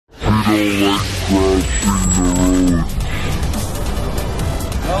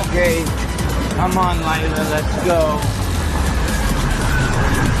Come on, Lila, let's go.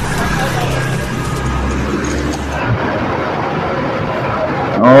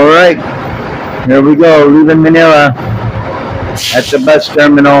 All right, here we go, leaving Manila at the bus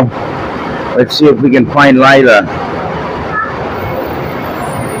terminal. Let's see if we can find Lila.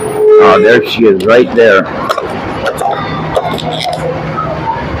 Oh, there she is, right there.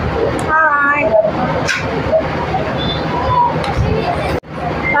 Hi.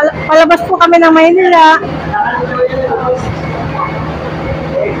 Palabas po kami ng Manila.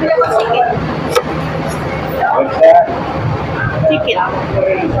 What's that? Ticket.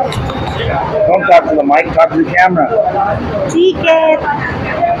 Don't talk to the mic, talk to the camera. Ticket.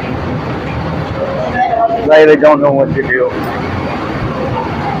 Lila don't know what to do.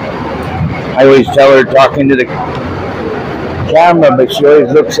 I always tell her talking to the camera, but she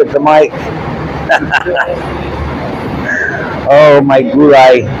always looks at the mic. Oh, my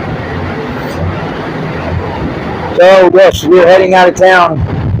gulay. So, yes, we're heading out of town.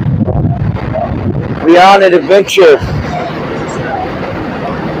 We're on an adventure.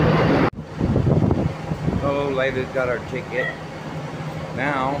 Oh, Lila's got our ticket.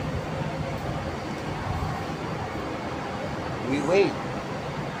 Now, we wait.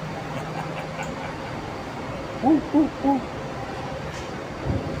 Woo, woo, woo.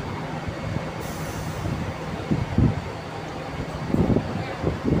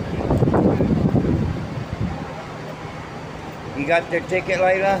 You got their ticket,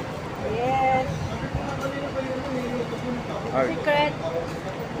 Lila? Yes. Secret.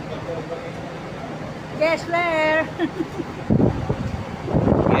 Guess where?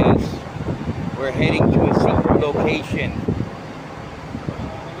 Yes. We're heading to a secret location.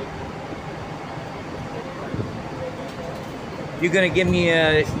 You're gonna give me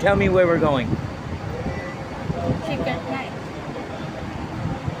tell me where we're going. Secret night.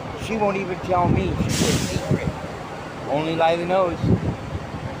 She won't even tell me. She's a secret. Only Lila knows.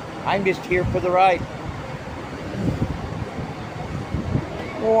 I'm just here for the ride.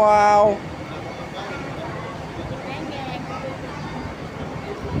 Wow.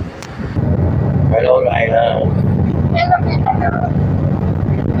 Hello, Lila.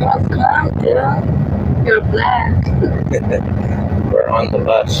 Welcome to your plan. We're on the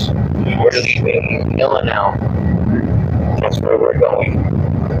bus. We're leaving Manila now. That's where we're going.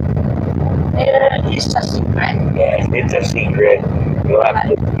 It's a secret. Yeah, it's a secret. You have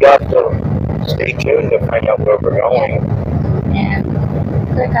to stay tuned to find out where we're going. And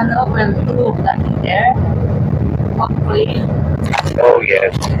we can open through that there. Hopefully. Oh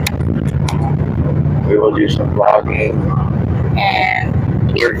yes. We will do some vlogging. And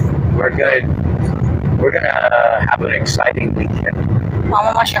we're gonna have an exciting weekend.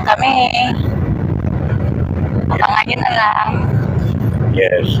 mamamasya kami. Abangan nyo na lang.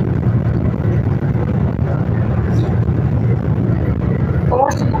 Yes.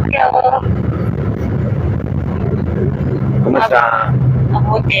 Kumusta po kayo? Kumusta?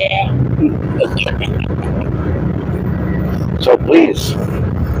 Mabuti. So please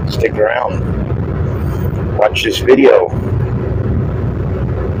stick around. Watch this video.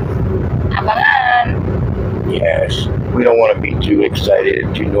 Abangan. Yes. We don't want to be too excited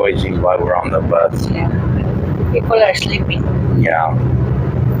and too noisy while we're on the bus. Yeah. People are sleeping. Yeah.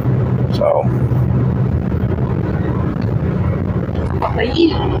 So.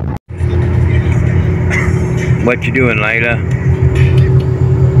 Okay. What you doing, Lila?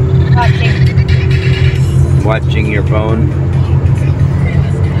 Watching your phone?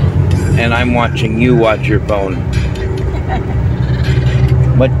 And I'm watching you watch your phone.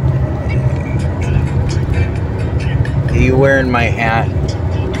 What? Are you wearing my hat?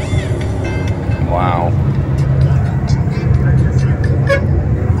 Wow.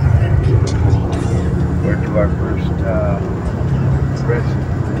 We're to our first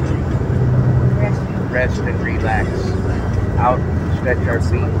rest and relax. Out, stretch our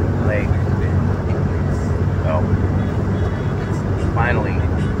feet and legs. So, finally,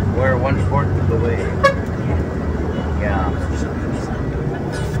 we're 1/4 of the way. Yeah.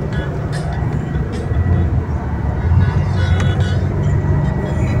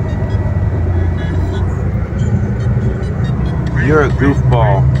 You're a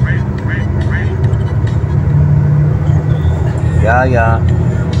goofball. Yeah.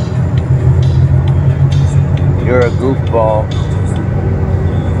 You're a goofball.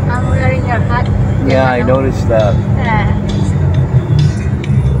 I'm wearing your hat. Yeah, I noticed that.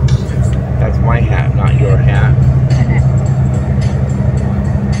 That's my hat, not your hat.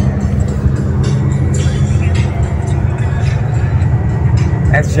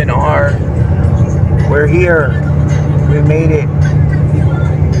 SNR. We're here. We made it.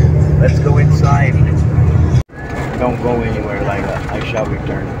 Let's go inside. Don't go anywhere, Lila. I shall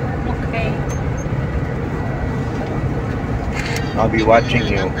return. Okay. I'll be watching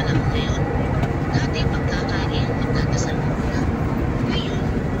you.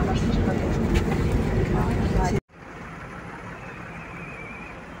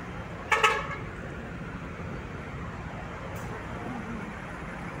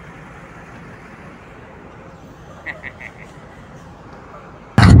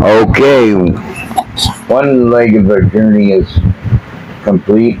 Okay, one leg of our journey is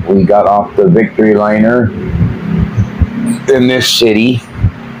complete. We got off the Victory Liner in this city.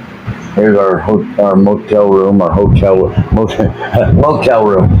 Here's our motel room, our motel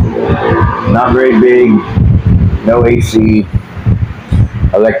room. Not very big, no AC,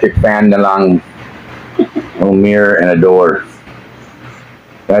 electric fan na lang, no mirror and a door.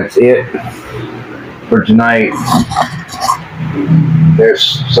 That's it for tonight. There's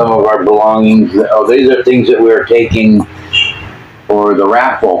some of our belongings. Oh, these are things that we're taking for the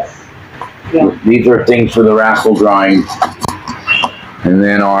raffle. Yeah. These are things for the raffle drawing. And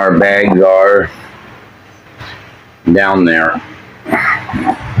then our bags are down there.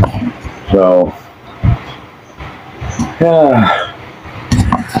 So,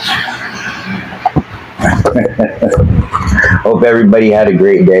 hope everybody had a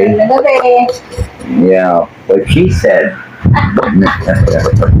great day. Yeah, what she said.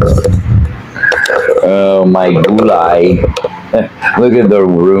 Oh, my gulay. Look at the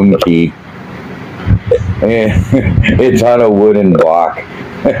room key. It's on a wooden block.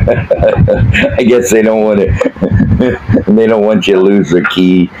 I guess they don't want it. They don't want you to lose the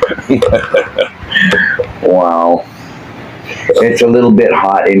key. Wow. It's a little bit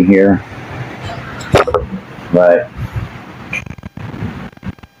hot in here. But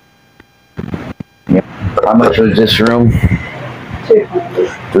how much was this room?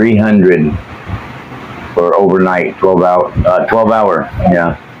 300 for overnight, 12 hour,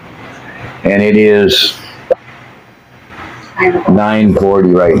 yeah. And it is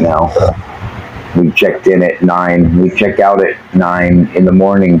 9:40 right now. We checked in at 9. We check out at 9 in the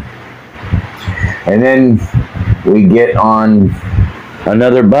morning. And then we get on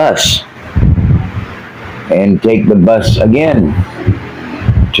another bus and take the bus again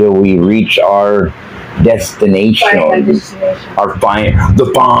till we reach our destination.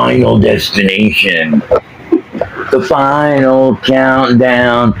 The final destination. The final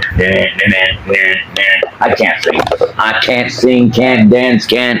countdown. I can't sing. I can't sing, can't dance,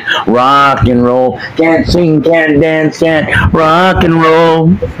 can't rock and roll. Can't sing, can't dance, can't rock and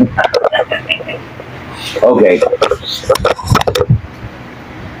roll. Okay.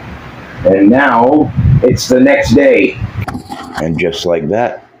 And now it's the next day. And just like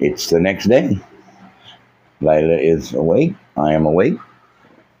that, it's the next day. Lila is awake. I am awake.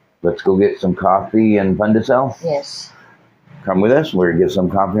 Let's go get some coffee and Pandesal. Yes. Come with us. We're gonna get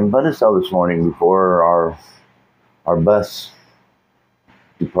some coffee and Pandesal this morning before our bus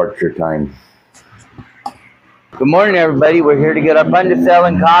departure time. Good morning, everybody. We're here to get our Pandesal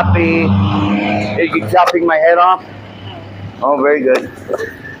and coffee. Are you chopping my head off? Oh, very good.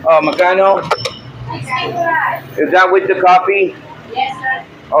 Oh, Macano? Is that with the coffee? Yes, sir.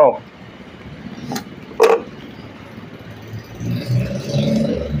 Oh.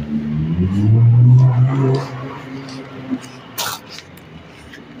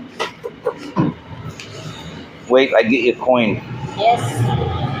 Wait, I get you a coin. Yes.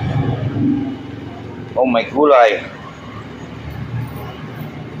 Oh, my gulay.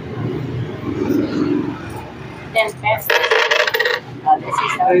 10 pesos. This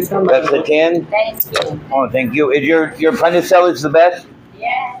is our That's the 10? Thank you. Oh, thank you. Is your Pandesal is the best?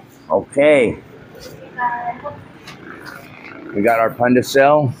 Yes. Okay. We got our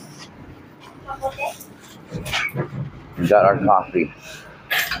Pandesal. We got our coffee.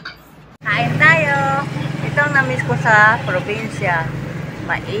 Kain tayo. Ito ang na-miss ko sa probinsya.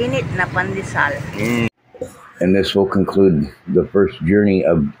 Mainit na pandesal. And this will conclude the first journey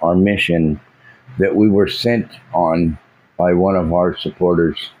of our mission that we were sent on by one of our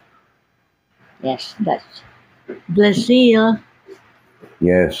supporters. Yes, that's bless you.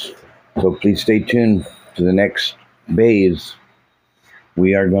 Yes. So please stay tuned to the next bays.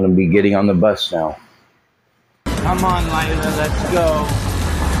 We are going to be getting on the bus now. Come on, Lila, let's go.